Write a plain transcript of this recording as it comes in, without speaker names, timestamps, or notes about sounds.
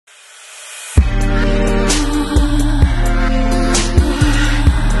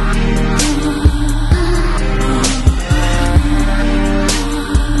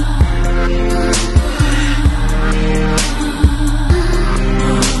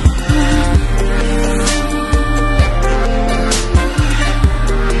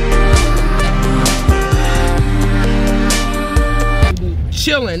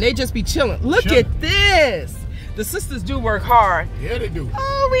chilling. They just be chilling. Look at this. The sisters do work hard. Yeah, they do.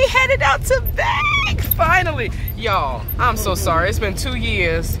 Oh, we headed out to Bank finally. Y'all, I'm so sorry. It's been 2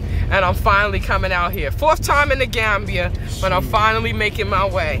 years and I'm finally coming out here. 4th time in the Gambia, but I'm finally making my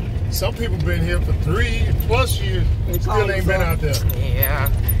way. Some people been here for 3+ years and still ain't been out there.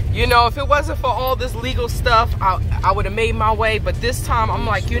 Yeah. You know, if it wasn't for all this legal stuff, I would have made my way. But this time, I'm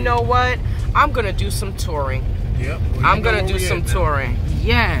like, you know what? I'm going to do some touring. Yep. Well, I'm going to do some touring.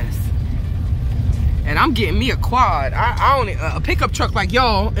 Yes. And I'm getting me a quad. I only a pickup truck like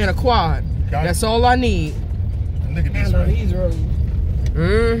y'all and a quad. That's all I need. And look at this one. These roads.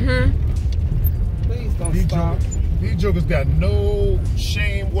 Please don't stop. These jokers got no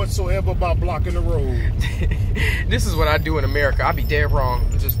shame whatsoever about blocking the road. This is what I do in America. I be dead wrong.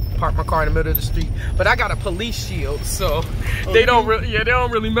 Just park my car in the middle of the street. But I got a police shield, so they don't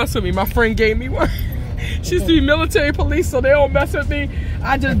really mess with me. My friend gave me one. She's the military police, so they don't mess with me.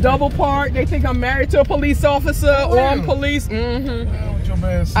 I just double park. They think I'm married to a police officer or I'm police.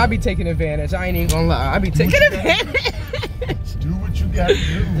 I be taking advantage. I ain't even gonna lie. I be taking advantage. Do what you gotta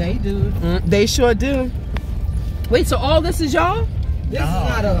do. They do. They sure do. Wait, so all this is y'all? This is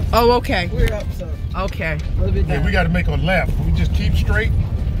not us. Oh, okay. We're up, so. Okay. Yeah, we gotta make a left. We just keep straight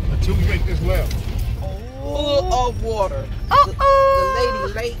until we make this left. Full of water.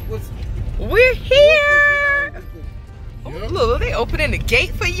 The lady lake was. We're here. Oh, look, they opening the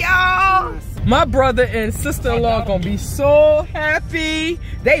gate for y'all. My brother and sister-in-law gonna be so happy.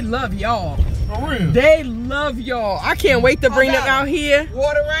 They love y'all. For real. They love y'all. I can't wait to bring them out here.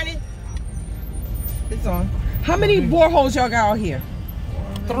 Water running? It's on. How many boreholes y'all got out here?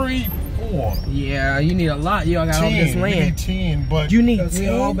 3, 4. Yeah, you need a lot. Y'all got all this land. We need 10, but you need 10? We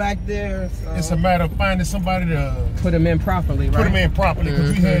all back there. So. It's a matter of finding somebody to put them in properly, right? Put them in properly,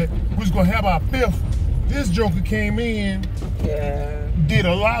 because we was gonna have our 5th. This joker came in, did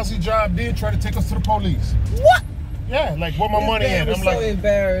a lousy job, then try to take us to the police. What? Yeah, like where my money at? I'm so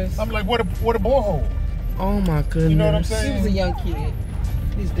embarrassed. I'm like, what a borehole? Oh my goodness. You know what I'm saying? He was a young kid.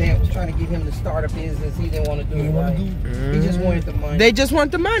 His dad was trying to get him to start a business. He didn't want to do it right. He just wanted the money. They just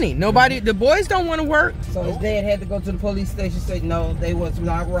want the money. Nobody, the boys don't want to work. So his dad had to go to the police station and say, no, they was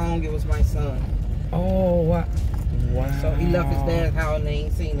not wrong. It was my son. Oh, wow. So he left his dad's house and they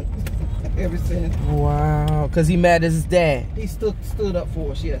ain't seen him ever since. Wow. Because he mad at his dad. He stood up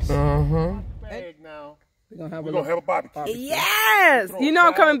for us, yes. Bag now. We're gonna have a barbecue. Yes. You know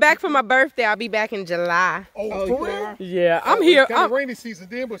I'm coming back for my birthday. I'll be back in July. Oh, for real? Yeah, I'm here. It's kind of rainy season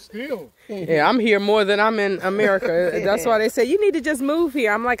then, but still. Yeah, I'm here more than I'm in America. That's why they say you need to just move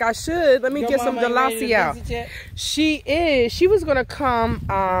here. I'm like, I should. Let me get some Delasi out. She is. She was gonna come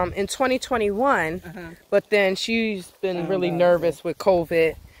in 2021, but then she's been really nervous with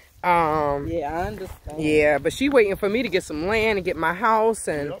COVID. Yeah, I understand. Yeah, but she waiting for me to get some land and get my house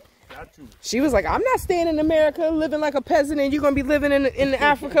and. She was like, I'm not staying in America living like a peasant and you're going to be living in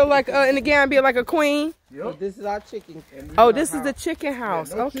Africa like in the Gambia like a queen. Yep. This is our chicken. Oh, this is the chicken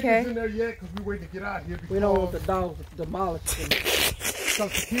house. Yeah, no okay. in there yet because we waiting to get out here. We don't want the dogs to demolish them. Because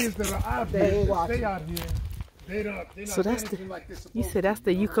the kids that are out here, stay out here. They not so that's the, like you said that's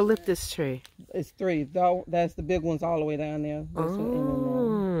the eucalyptus tree. It's 3. That's the big ones all the way down there.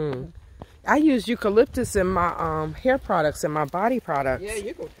 I use eucalyptus in my hair products and my body products. Yeah,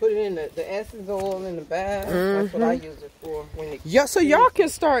 you can put it in the essence oil in the bath. That's what I use it for. Yeah, so y'all can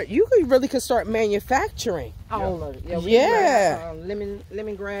start. You really can start manufacturing. All of it. Yeah.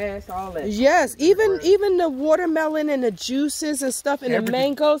 Lemongrass, all that. Yes, even the watermelon and the juices and stuff and the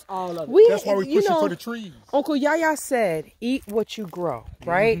mangoes. All of it. That's why we push it for the trees. Uncle Yaya said, "Eat what you grow."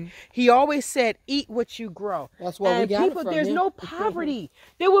 Right? He always said, "Eat what you grow." That's why we got it from there's him. no poverty.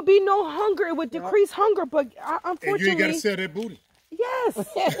 There would be no hunger. It would decrease hunger, but unfortunately, and you ain't gotta sell that booty. Yes,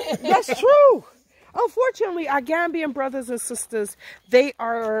 that's true. Unfortunately, our Gambian brothers and sisters, they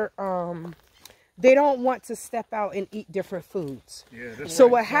are. They don't want to step out and eat different foods. Yeah, that's so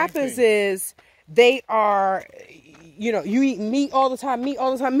what happens is they are, you know, you eat meat all the time. Meat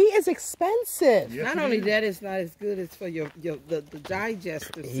is expensive. Yes, not only that, it's not as good as for the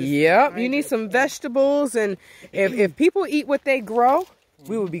digestive system. Yep, you need some vegetables, and if people eat what they grow,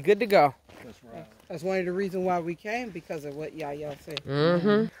 we would be good to go. That's right. That's one of the reasons why we came, because of what Yaya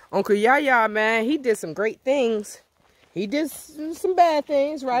said. Uncle Yaya, man, he did some great things. He did some bad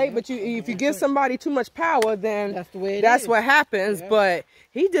things, right? But if you give somebody too much power, then that's what happens. Yeah. But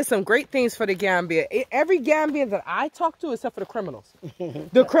he did some great things for the Gambia. Every Gambian that I talk to, except for the criminals.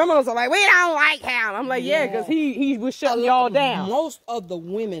 The criminals are like, we don't like him. I'm like, yeah, because he was shutting y'all down. Most of the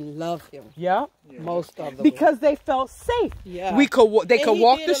women love him. Yeah. Most of them. Because they felt safe. Yeah. They could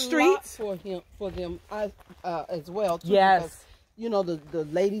walk the streets. For them as well, too. Yes. you know, the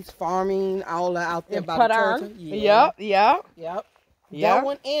ladies farming, all out there by the turtle. Yep. That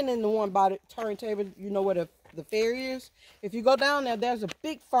one and then the one by the turntable, you know where the fair is? If you go down there, there's a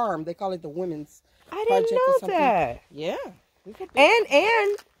big farm. They call it the women's I project didn't or know something. that. Yeah.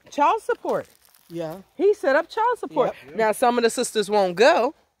 And child support. Yeah. He set up child support. Yep. Now, some of the sisters won't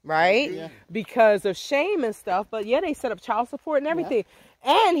go, right? Yeah. Because of shame and stuff. But, yeah, they set up child support and everything.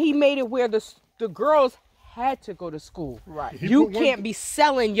 And he made it where the girls had to go to school. Right. You can't be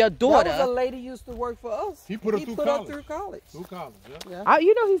selling your daughter. That was a lady used to work for us. He put her through college. Through college. Yeah.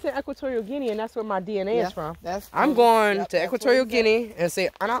 You know he's in Equatorial Guinea, and that's where my DNA is from. That's I'm going to Equatorial Guinea and say,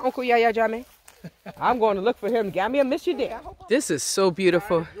 Ana Uncle Yaya Jame. I'm going to look for him. Got me a miss you there. This is so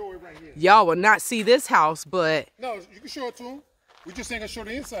beautiful. Y'all will not see this house, but... No, you can show it to him. We just ain't going to show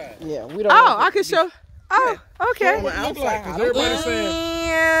the inside. Yeah, we don't. Oh, I can show... Oh, okay. What it look like, 'cause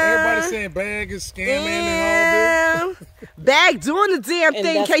everybody's saying Bag is scamming and all this. Bag doing the damn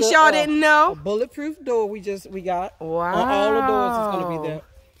thing, in case y'all didn't know. A bulletproof door we got. Wow. All the doors is going to be there.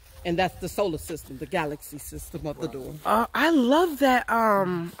 And that's the solar system, the galaxy system of the door. I love that.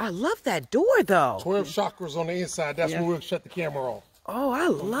 I love that door though. 12 chakras on the inside. That's when we'll shut the camera off. Oh, I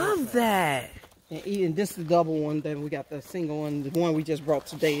love that. And this is the double one. Then we got the single one. The one we just brought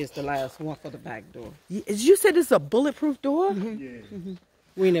today is the last one for the back door. You said this is a bulletproof door? Mm-hmm. Yeah. Mm-hmm.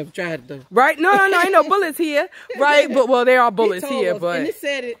 We never tried the... Right? No, ain't no bullets here. Right? But, well, there are bullets here, but... And it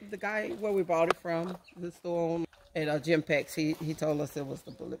said it, the guy where we bought it from, the store at Jim Peck's, he told us it was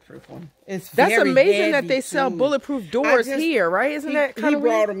the bulletproof one. It's That's very amazing that heavy, they sell too. bulletproof doors here, right? Isn't that kind of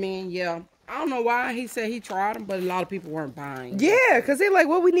weird? He brought them in, yeah. I don't know why he said he tried them, but a lot of people weren't buying. Yeah, because they're like,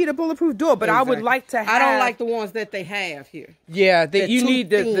 well, we need a bulletproof door, but I would like to have... I don't like the ones that they have here. Yeah, you need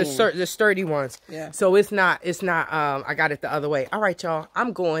the sturdy ones. Yeah. So it's not, I got it the other way. All right, y'all,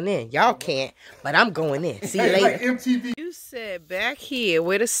 I'm going in. Y'all can't, but I'm going in. See you later. Like MTV. You said back here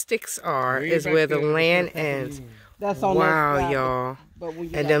where the sticks are is where the land ends. That's on wow, y'all.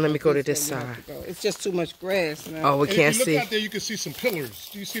 And then let me go to this side. It's just too much grass now. Oh, we can't see. If you look out there, you can see some pillars.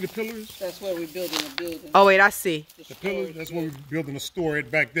 Do you see the pillars? That's where we're building a building. Oh, wait, I see. The pillars, that's where we're building a store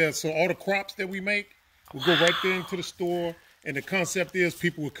back there. So all the crops that we make will go right there into the store. And the concept is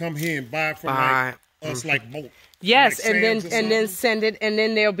people will come here and buy from us like bulk. Yes, like and then send it, and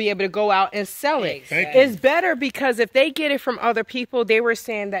then they'll be able to go out and sell it. Thank you. It's better because if they get it from other people, they were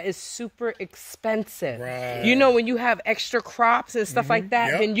saying that it's super expensive. Right. You know, when you have extra crops and stuff like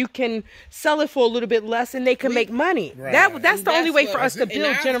that, then you can sell it for a little bit less, and they can make money. Right. That's the only way for us to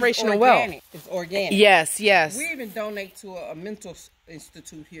build generational wealth. It's organic. Yes. We even donate to a mental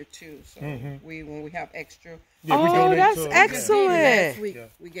institute here too. So when we have extra. Yeah, oh, that's excellent. Last week,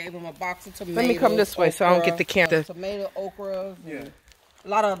 we gave them a box of tomatoes. Let me come this way so I don't get the camera. Tomato, okra, a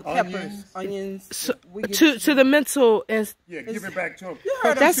lot of peppers, onions. So, to the mental. Yeah, give it back to them.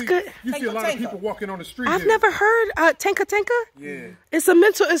 That's good. You see a lot of people walking on the street. I've never heard Tanka. Yeah. It's a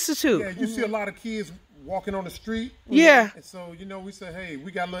mental institute. Yeah, you see a lot of kids walking on the street. Yeah. And so, we say, hey,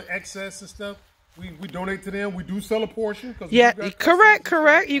 we got a little excess and stuff. We donate to them. We do sell a portion. Yeah, correct.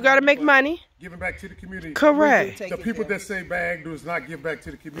 You got to make money. Giving back to the community. Correct. The people that say Bag does not give back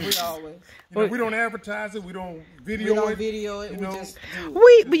to the community. We always. We don't advertise it. We don't video it. We just do.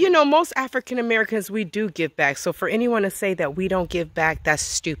 But most African Americans, we do give back. So for anyone to say that we don't give back, that's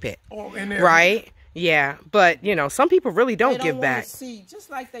stupid. Oh, right? Yeah, but some people really don't give back. See, just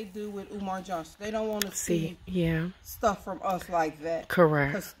like they do with Umar Johnson, they don't want to see stuff from us like that.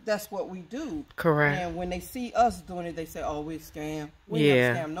 Correct. Because that's what we do. Correct. And when they see us doing it, they say, "Oh, we scam." We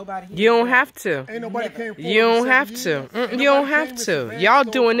never scam nobody. You don't have to. Ain't nobody came forward. You don't have to. You don't have to. Y'all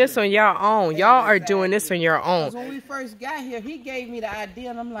doing this on your own. Y'all are doing this on your own. Because when we first got here, he gave me the idea,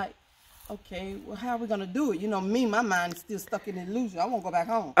 and I'm like, okay, well, how are we going to do it? My mind is still stuck in illusion. I won't go back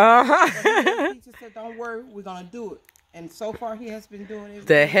home. The teacher said, don't worry, we're going to do it. And so far, he has been doing it.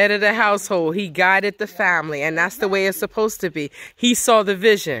 The head of the household, he guided the family, and that's the way it's supposed to be. He saw the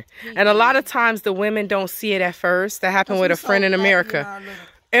vision. And a lot of times, the women don't see it at first. That happened with a friend in America.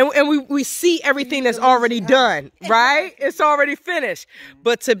 And we see everything that's already done, right? It's already finished.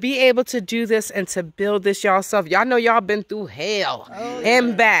 But to be able to do this and to build this yourself, y'all know y'all been through hell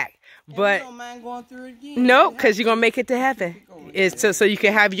and back. But don't mind going through it again. No, because you're going to make it to heaven. It's so you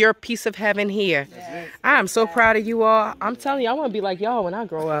can have your piece of heaven here. I'm so proud of you all. I'm telling you, I want to be like y'all when I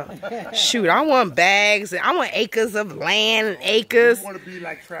grow up. Shoot, I want bags. I want acres of land and acres. I want to be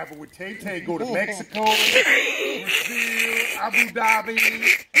like travel with Tay-Tay, go to Mexico, Brazil, Abu Dhabi,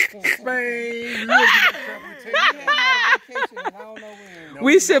 Spain. We want to be like travel with Tay-Tay.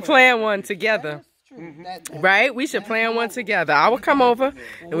 We should plan one together. Right? We should plan one together. I will come over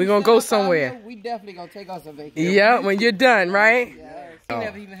and we're going to go somewhere. We definitely going to take us a vacation. Yeah, when you're done, right? We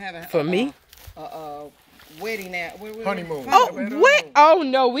never even have a, for me? Wedding at honeymoon. Wait. Oh,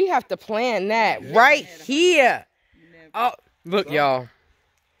 no, we have to plan that right here. Oh, look, y'all.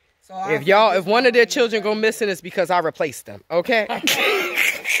 So if one of their children go missing, it's because I replaced them, okay? I'm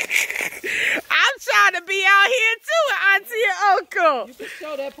trying to be out here too, Auntie and Uncle. You can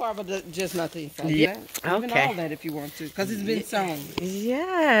show that part, but just nothing. Yeah. Even all that if you want to, because it's been sewn.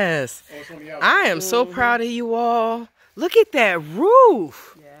 Yes. I am so proud of you all. Look at that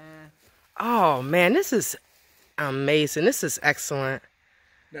roof. Yeah. Oh, man, this is amazing. This is excellent.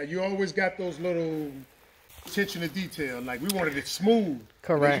 Now, you always got those little attention to detail. Like, we wanted it smooth.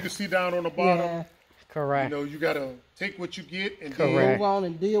 Correct. You can see down on the bottom. Yeah. Correct. You know, you got to take what you get and move on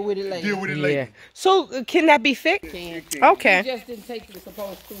and deal with it later. Deal with it later. Yeah. So, can that be fixed? Okay. He just didn't take it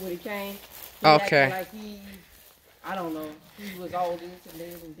supposed to when he came. Okay. Like I don't know. He was all this and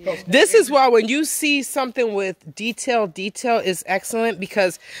this. This is why when you see something with detail is excellent,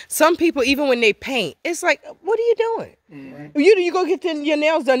 because some people, even when they paint, it's like, what are you doing? Mm-hmm. You go get your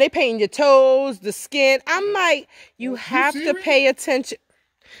nails done, they paint your toes, the skin. I'm like, you have to pay attention.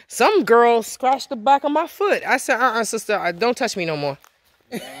 Some girl scratched the back of my foot. I said, sister, don't touch me no more.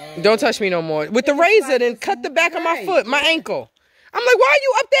 Don't touch me no more. With the razor, then cut the back of my foot, my ankle. I'm like, why are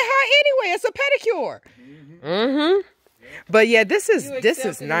you up that high anyway? It's a pedicure. Mm-hmm. But yeah, this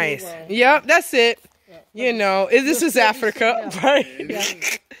is nice. Yep, that's it. You know, this is Africa,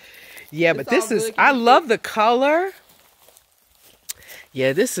 right? Yeah, but this is, I love the color.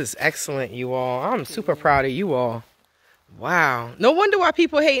 Yeah, this is excellent, you all. I'm super proud of you all. Wow. No wonder why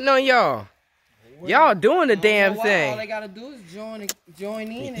people hating on y'all. Y'all doing the damn thing. All they gotta do is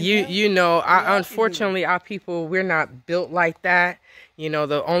join in. You know, unfortunately, our people, we're not built like that. You know,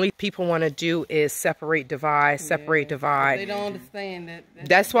 the only people want to do is separate, divide, separate, divide. They don't understand that.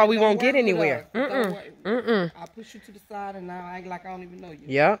 That's why we won't get anywhere. I push you to the side and now I act like I don't even know you.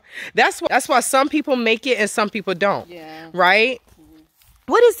 Yeah. That's why some people make it and some people don't. Yeah. Right? Mm-hmm.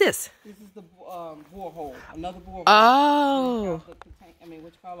 What is this? This is the borehole. Another borehole. Oh. I mean,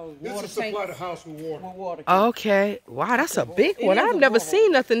 what you call those? This is supply the house with water. Okay. Wow, that's a big one. I've never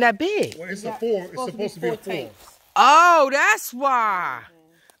seen nothing that big. Well, it's a 4. It's supposed to be a 4. Oh, that's why.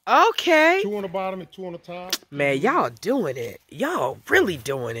 Okay. 2 on the bottom and 2 on the top. Man, y'all doing it. Y'all really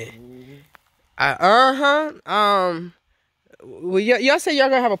doing it. Well, y'all say y'all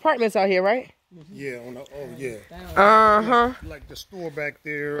gonna have apartments out here, right? Yeah. Uh-huh. Like the store back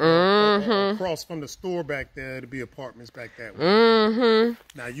there. Across from the store back there, it'll be apartments back that way.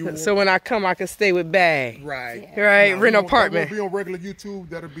 Now so when I come, I can stay with Bag. Right. Right. Rent an apartment. It'll be on regular YouTube.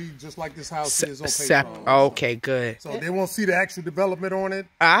 That'll be just like this house is on Patreon. Okay, good. So they won't see the actual development on it.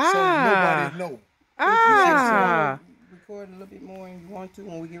 Ah. So nobody know. Record a little bit more and you want to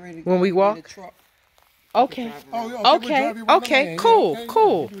when we get ready to when we walk. In the truck. Okay. Okay.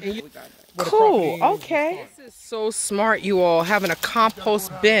 Cool. Okay. This is so smart, you all, having a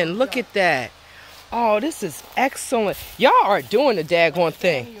compost bin. Look at that. Oh, this is excellent. Y'all are doing the daggone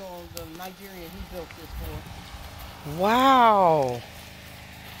thing. The Nigerian, he built this for. Wow.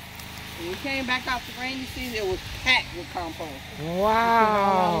 When we came back out the rainy season, it was packed with compost.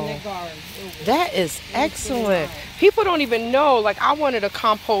 Wow. That is excellent. People don't even know, like, I wanted a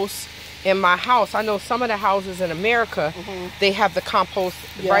compost in my house. I know some of the houses in America, they have the compost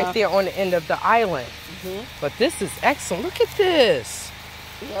right there on the end of the island. But this is excellent. Look at this.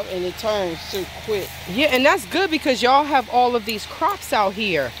 Yep, and it turns so quick. Yeah, and that's good because y'all have all of these crops out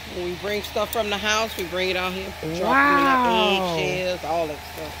here. When we bring stuff from the house, we bring it out here. Wow. Eggshells, all that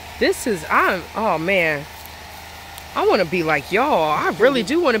stuff. This is, oh man. I want to be like y'all. I really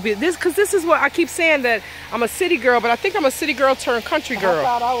do want to be this, because this is what I keep saying, that I'm a city girl, but I think I'm a city girl turned country girl. I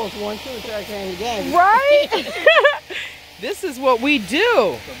thought I was one too until I came again. Right? This is what we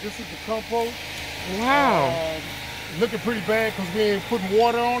do. So this is the compost. Wow. Looking pretty bad because we ain't putting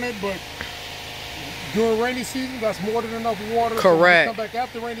water on it, but during rainy season, that's more than enough water. Correct. So when we come back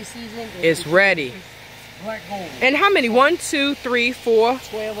after rainy season, it's ready. It's black gold. And how many? 1, 2, 3, 4,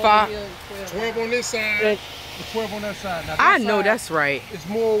 5. 12 on this side. 12 on that side. Now, I know that's right. It's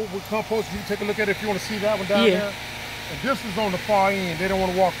more with compost. You can take a look at it if you want to see that one down there. And this is on the far end. They don't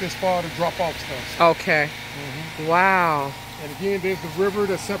want to walk this far to drop off stuff. Okay. Wow. And again, there's the river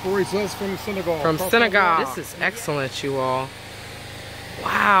that separates us from Senegal. From Senegal. This is excellent, you all.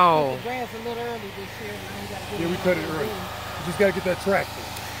 Wow. The grass a little early this year. Yeah, we cut it early. You just got to get that tractor.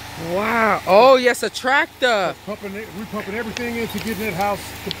 Wow. Oh, yes, a tractor. We're pumping everything into getting that house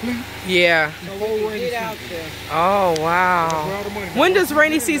complete. Yeah. So we can get out there. Oh, wow. When does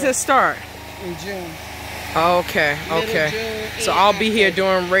rainy season start? in June. Okay, okay. June, So I'll be here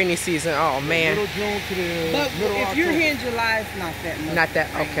during rainy season. Oh man. Middle June to the But middle if October. you're here in July, it's not that much. Not that.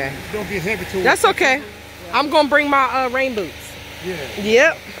 Okay. Don't get heavy to it. That's okay. I'm gonna bring my rain boots. Yeah.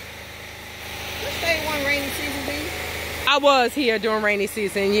 Yep. Which day one rainy season be? I was here during rainy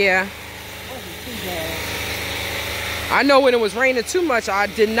season. Yeah. Wasn't too bad. I know when it was raining too much, I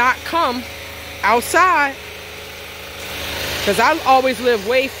did not come outside. Because I always live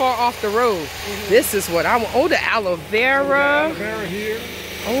way far off the road. This is what I want. Oh, the aloe vera. Aloe vera here.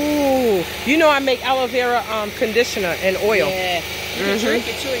 Oh, you know I make aloe vera conditioner and oil. Yeah. You can drink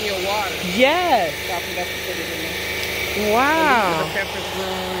it too in your water. Yes. So I forgot to put it in there. Wow. The peppers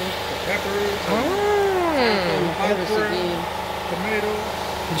growing. The peppers. And the harvest okra, again.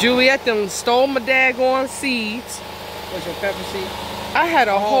 tomatoes. Juliet them stole my daggone seeds. What's your pepper seed? I had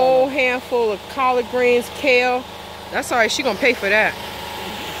a whole handful of collard greens, kale. That's all right. She gonna pay for that.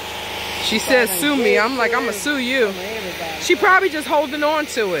 She said sue me. I'm like, I'm gonna sue you. She probably just holding on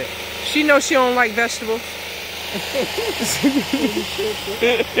to it. She knows she don't like vegetables.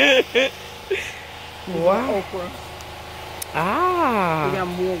 Wow. Okra. Ah. We got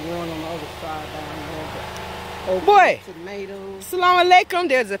more growing on the other side down there. Okra, Boy. tomatoes. Assalamu alaikum.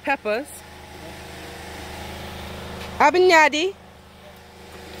 There's the peppers. Abinyadi.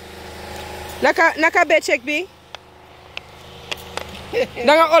 Naka becek bi.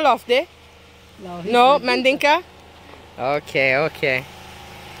 Nanga Olaf de. No, Mandinka. Okay, okay.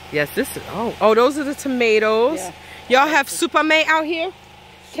 Yes, this is. Oh, those are the tomatoes. Yeah. Y'all have supame out here?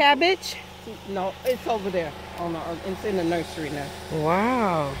 Cabbage? No, it's over there. It's in the nursery now.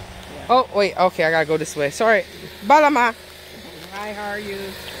 Wow. Yeah. Oh, wait. Okay, I gotta go this way. Sorry. Balama. Hi, how are you?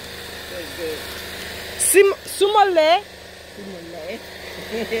 Good. Sumale.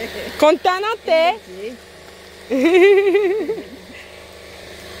 Contanate.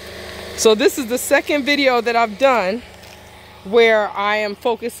 So this is the second video that I've done where I am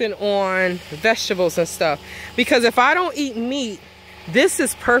focusing on vegetables and stuff. Because if I don't eat meat, this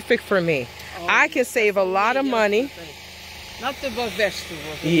is perfect for me. I can save a lot of money. Nothing but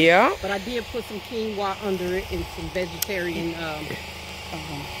vegetables. Yeah. But I did put some quinoa under it and some vegetarian,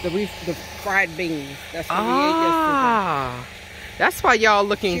 the fried beans. That's what we ate yesterday. That's why y'all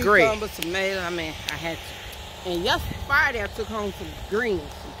looking great. Cucumbers, tomatoes, I mean, I had to. And Friday I took home some greens,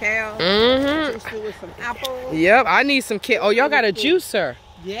 some kale, juiced it with some apples. Yep, I need some kale. Oh, y'all got a juicer.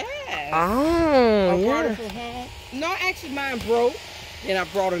 Yeah. Oh, I brought yeah. it from home. No, actually mine broke. Then I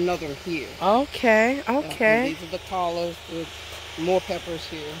brought another here. Okay, okay. These are the collards with more peppers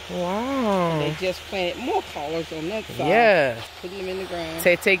here. Wow. They just planted more collards on that side. Yeah. Putting them in the ground.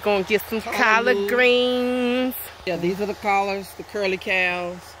 Tay gonna get some collard greens. Yeah, these are the collards, the curly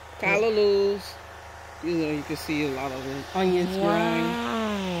cows, callalus. You can see a lot of them. Onions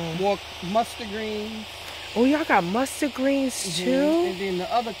growing. More mustard greens. Oh, y'all got mustard greens too? And then the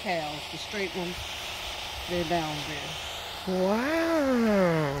other cows, the straight ones, they're down there.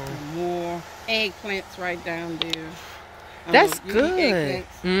 Wow. And more eggplants right down there. That's good.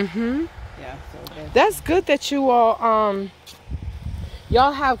 Mm-hmm. Yeah, so that's good that you all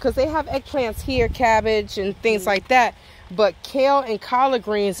y'all have, because they have eggplants here, cabbage and things like that. But kale and collard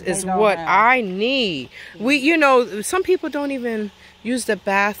greens is what I need. You know, some people don't even use the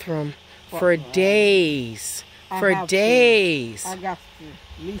bathroom for days. For days. I got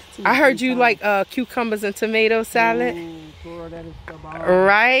at least 2. I heard you like cucumbers and tomato salad. Girl, that is so bomb.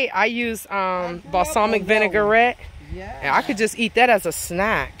 Right? I use balsamic vinaigrette. Yeah. And I could just eat that as a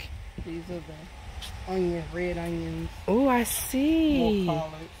snack. These are the onions, red onions. Oh, I see. More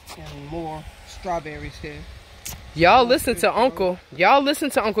collards and more strawberries here. Y'all listen to Uncle. Y'all listen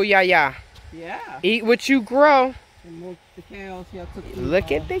to Uncle Yaya. Yeah. Eat what you grow. And more the cows here.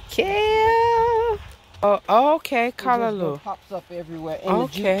 Look at the kale. Oh, okay. Callaloo. Pops up everywhere. And the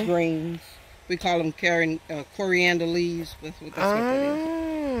juice greens. We call them coriander leaves. That's what that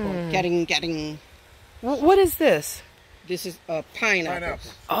is. Getting. What is this? This is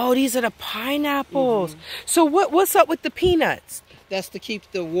pineapples. Oh, these are the pineapples. So what's up with the peanuts? That's to keep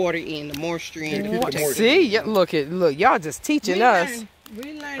the water in, the moisture in. See, look, y'all just teaching us.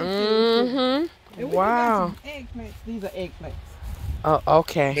 We learned. Wow. Eggplants. These are eggplants. Oh,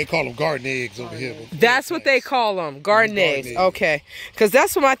 okay. They call them garden eggs over here. That's what they call them, garden eggs. Okay, because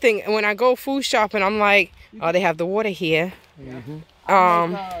that's my thing. When I go food shopping, I'm like, oh, they have the water here.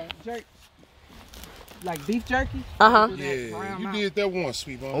 Jerky, like beef jerky. Yeah, you did that once,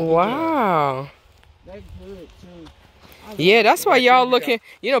 sweet mama. Wow. That's good too. Yeah, that's why y'all looking,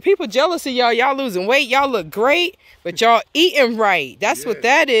 you know, people jealous of y'all. Y'all losing weight. Y'all look great, but y'all eating right. That's what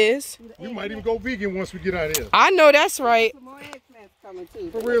that is. We might even go vegan once we get out of here. I know that's right. Some more eggplants coming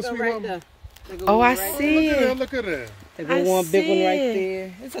too. For real, sweet mama. Oh, I see it. Look at that. They got one big one right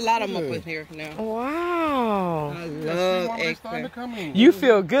there. There's a lot of them up in here now. Wow. I love eggplant. You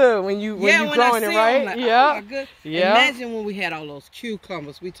feel good when you growing it, right? Like, yeah. Oh, yeah. Imagine when we had all those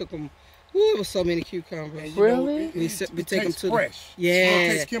cucumbers. We took them. Ooh, it was so many cucumbers. Really? We take them to fresh.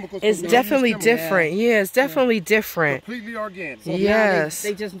 Yeah. It's definitely different. Yeah, it's definitely different. Completely organic. So yes.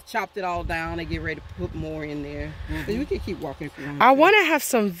 They just chopped it all down. They get ready to put more in there. So we can keep walking if you want. I want to have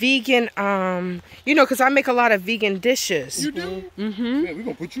some vegan, you know, because I make a lot of vegan dishes. You do? Mm-hmm. Man, we're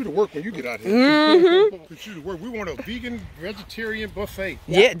going to put you to work when you get out here. Mm-hmm. Put you to work. We want a vegan, vegetarian buffet.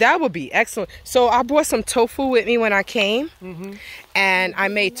 Yeah, that would be excellent. So I brought some tofu with me when I came, and I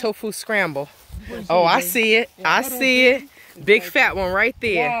made tofu scramble. Oh, I see it. I see it. Big fat one right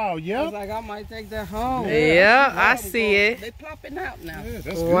there. Wow, I yeah. was like, I might take that home. Yeah, I see it. They plopping out now. Yeah,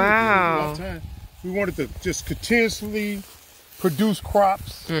 that's Wow. good. We wanted to just continuously produce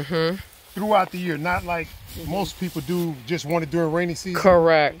crops throughout the year, not like most people do, just want it during rainy season.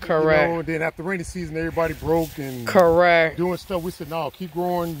 Correct, correct. You know, then after rainy season, everybody broke and Correct. doing stuff. We said, no, keep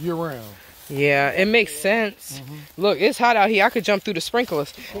growing year round. Yeah, it makes sense. Look, it's hot out here. I could jump through the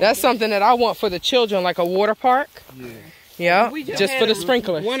sprinklers. That's something that I want for the children, like a water park. Yeah, just for the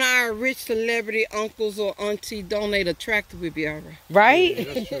sprinklers. One of our rich celebrity uncles or auntie donate a tractor, we'd be all right. Right?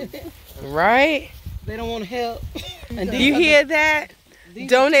 Yeah, that's true. Right? They don't want to help. And you hear that?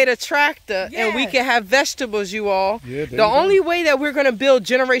 Donate a tractor and we can have vegetables, you all. Yeah, the only way that we're going to build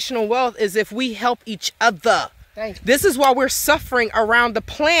generational wealth is if we help each other. This is why we're suffering around the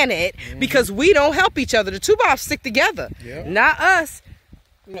planet, because we don't help each other. The two bobs stick together, not us.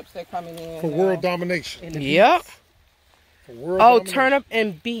 For world domination. Yep. For world domination. Turnip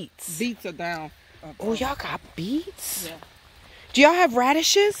and beets. Beets are down. Oh, y'all got beets? Yeah. Do y'all have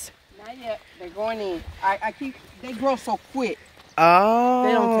radishes? Not yet. They're going in. They grow so quick. Oh.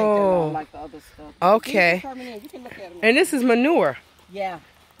 They don't take that long like the other stuff. Okay. You can look at them. And this is manure. Yeah.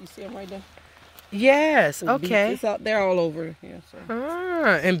 You see them right there? Yes, okay. It's out there all over here. So.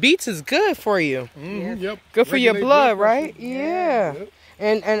 And beets is good for you. Yep. Good for your blood, right? Yeah. Yep.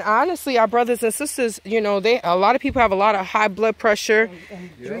 And honestly, our brothers and sisters, you know, a lot of people have a lot of high blood pressure.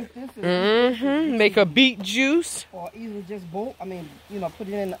 Drink this. Make a beet juice. Or either just boil. I mean, you know, put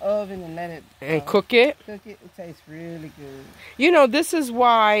it in the oven and let it. And cook it. Cook it. It tastes really good. You know, this is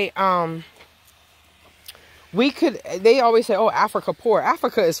why they always say, oh, Africa poor.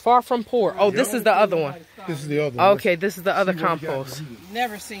 Africa is far from poor. Oh, this is the other one. This is the other one. Okay, this is the other compost.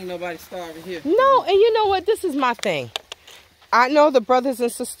 Never seen nobody starving here. No, and you know what? This is my thing. I know the brothers and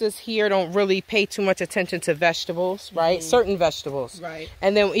sisters here don't really pay too much attention to vegetables, right? Certain vegetables. Right.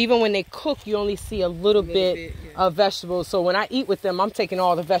 And then even when they cook, you only see a little bit of vegetables. So when I eat with them, I'm taking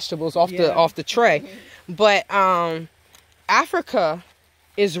all the vegetables off the tray. But Africa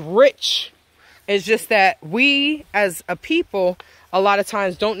is rich. It's just that we as a people a lot of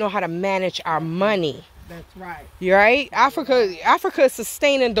times don't know how to manage our money. That's right. You're right? Africa is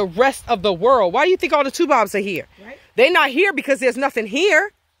sustaining the rest of the world. Why do you think all the two bobs are here? Right. They're not here because there's nothing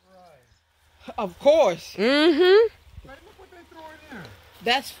here. Right. Of course. Mm-hmm. Look what they throw in there.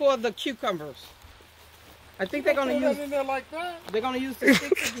 That's for the cucumbers. I think they're gonna use in there like that. They're gonna use the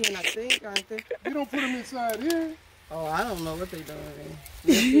sticks again, I think, aren't they? You don't put them inside here. Oh, I don't know what they're doing.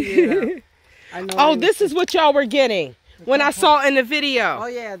 We'll figure it out. I know. Oh, this is what y'all were getting when I saw in the video. Oh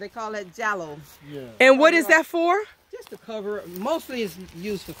yeah, they call that jallo. Yeah. And what is that for? Just to cover. Mostly it's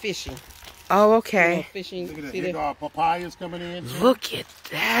used for fishing. Oh, You okay. know, fishing. Look at that. See They that? got papayas coming in. Too. Look at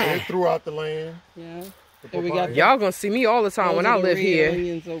They that. threw out the land. Yeah. The And we got papaya. Y'all gonna see me all the time when I live here,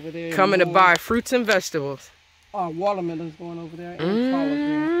 onions over there, coming to more. buy fruits and vegetables. Watermelons going over there. And collards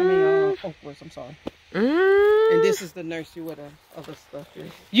there. I mean, okras. I'm sorry. And this is the nursery where the other stuff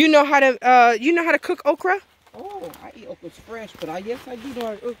is. You know how to cook okra? Oh, I eat okras fresh, but I do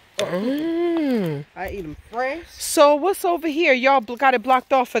know I eat them fresh. So what's over here? Y'all got it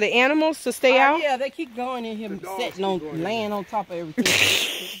blocked off for the animals to stay out? Yeah, they keep going in here, sitting on, laying on top of everything.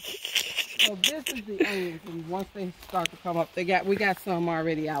 So this is the onions, and once they start to come up, we got some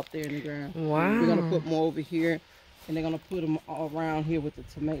already out there in the ground. Wow. We're gonna put more over here, and they're gonna put them all around here with the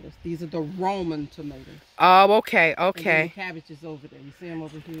tomatoes. These are the Roman tomatoes. Oh, okay, And then okay. the cabbages over there. You see them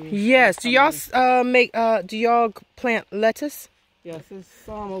over here? Yes. Do y'all do y'all plant lettuce? Yes, there's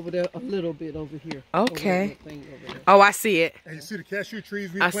some over there, a little bit over here. Okay. Over thing over there. Oh, I see it. And you see the cashew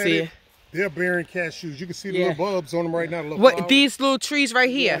trees we I planted? see it. They're bearing cashews. You can see the little bulbs on them right now. The little What, flowers. these little trees right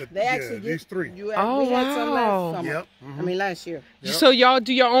here? They actually these three. We had some last summer. Yep. I mean last year. Yep. So y'all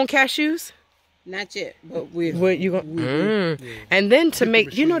do your own cashews? Not yet, but we're. What you going? And then to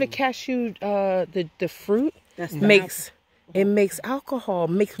make, you know, the cashew, the fruit That's makes It makes alcohol,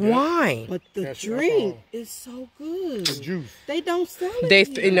 makes wine. But the drink is so good. The juice. They don't sell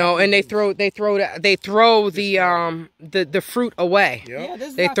it. You know, and they throw the fruit away. Yeah, this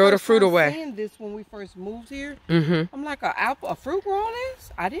is they throw the fruit away. Seeing this when we first moved here, I'm like, a fruit growing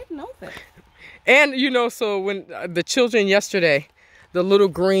this? I didn't know that. And you know, so when the children yesterday, the little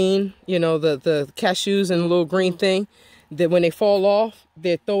green, you know, the cashews and the little green thing, that when they fall off,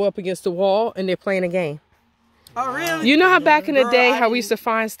 they throw up against the wall and they're playing a game. Oh, really? You know how back in the day, how we used to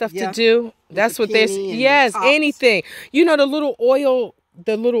find stuff to do? That's what they, yes, anything. You know, the little oil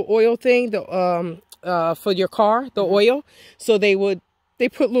thing, for your car, the oil. So they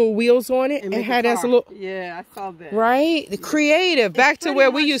put little wheels on it and had as a little. Yeah, I saw that. Right? The creative, back to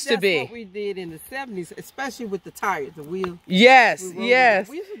where we used to be. That's what we did in the 70s, especially with the tires, the wheels. Yes, yes.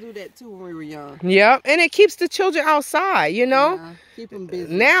 We used to do that too when we were young. Yep, and it keeps the children outside, you know? Yeah, keep them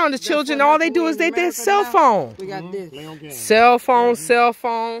busy. Now the children, all they do is their cell phone. We got this. Cell phone.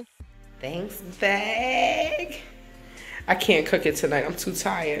 Thanks, bag. I can't cook it tonight. I'm too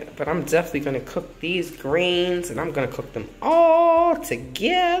tired. But I'm definitely going to cook these greens. And I'm going to cook them all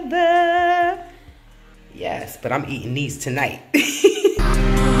together. Yes, but I'm eating these tonight.